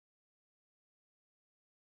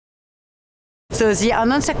So the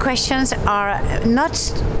unanswered questions are not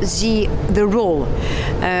the role,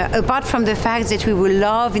 apart from the fact that we will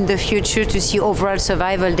love in the future to see overall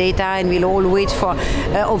survival data, and we'll all wait for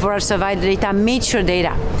overall survival data, mature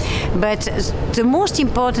data. But the most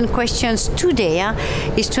important questions today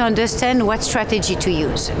is to understand what strategy to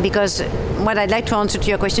use, because what I'd like to answer to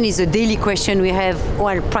your question is a daily question we have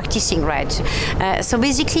while practicing, right? So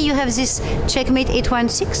basically you have this Checkmate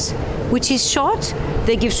 816, which is short.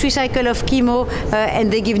 They give 3 cycles of chemo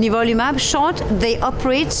and they give nivolumab. Short, they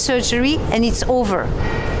operate, surgery, and it's over.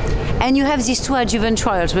 And you have these 2 adjuvant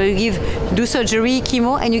trials where you do surgery,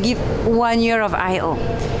 chemo, and you give 1 year of IO.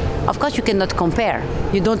 Of course, you cannot compare.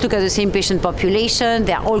 You don't look at the same patient population.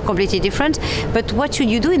 They are all completely different. But what should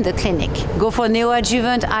you do in the clinic? Go for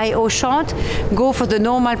neoadjuvant, IO short, go for the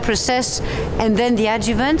normal process, and then the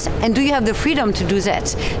adjuvant. And do you have the freedom to do that?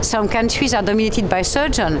 Some countries are dominated by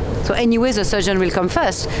surgeon. So anyway, the surgeon will come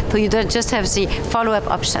first. So you don't just have the follow-up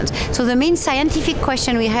options. So the main scientific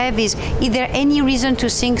question we have is there any reason to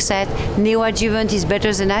think that neoadjuvant is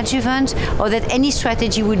better than adjuvant, or that any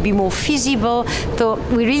strategy would be more feasible? So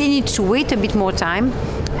we really need to wait a bit more time,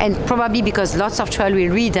 and probably because lots of trials will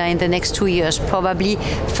read in the next 2 years, probably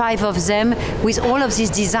 5 of them with all of these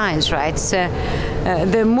designs, right? So,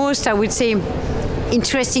 the most, I would say,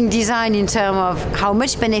 interesting design in terms of how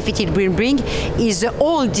much benefit it will bring is the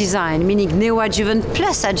old design, meaning neoadjuvant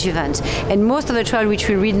plus adjuvant. And most of the trials which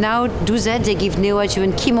we read now do that. They give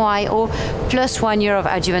neoadjuvant chemo IO plus 1 year of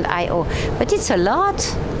adjuvant IO. But it's a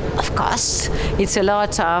lot of costs. It's a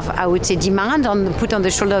lot of, I would say, demand put on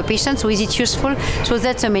the shoulder of patients. So is it useful? So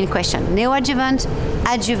that's the main question. Neoadjuvant,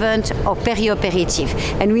 adjuvant, or perioperative.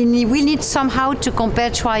 And we need somehow to compare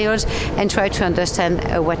trials and try to understand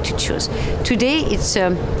what to choose. Today, it's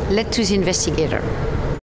led to the investigator.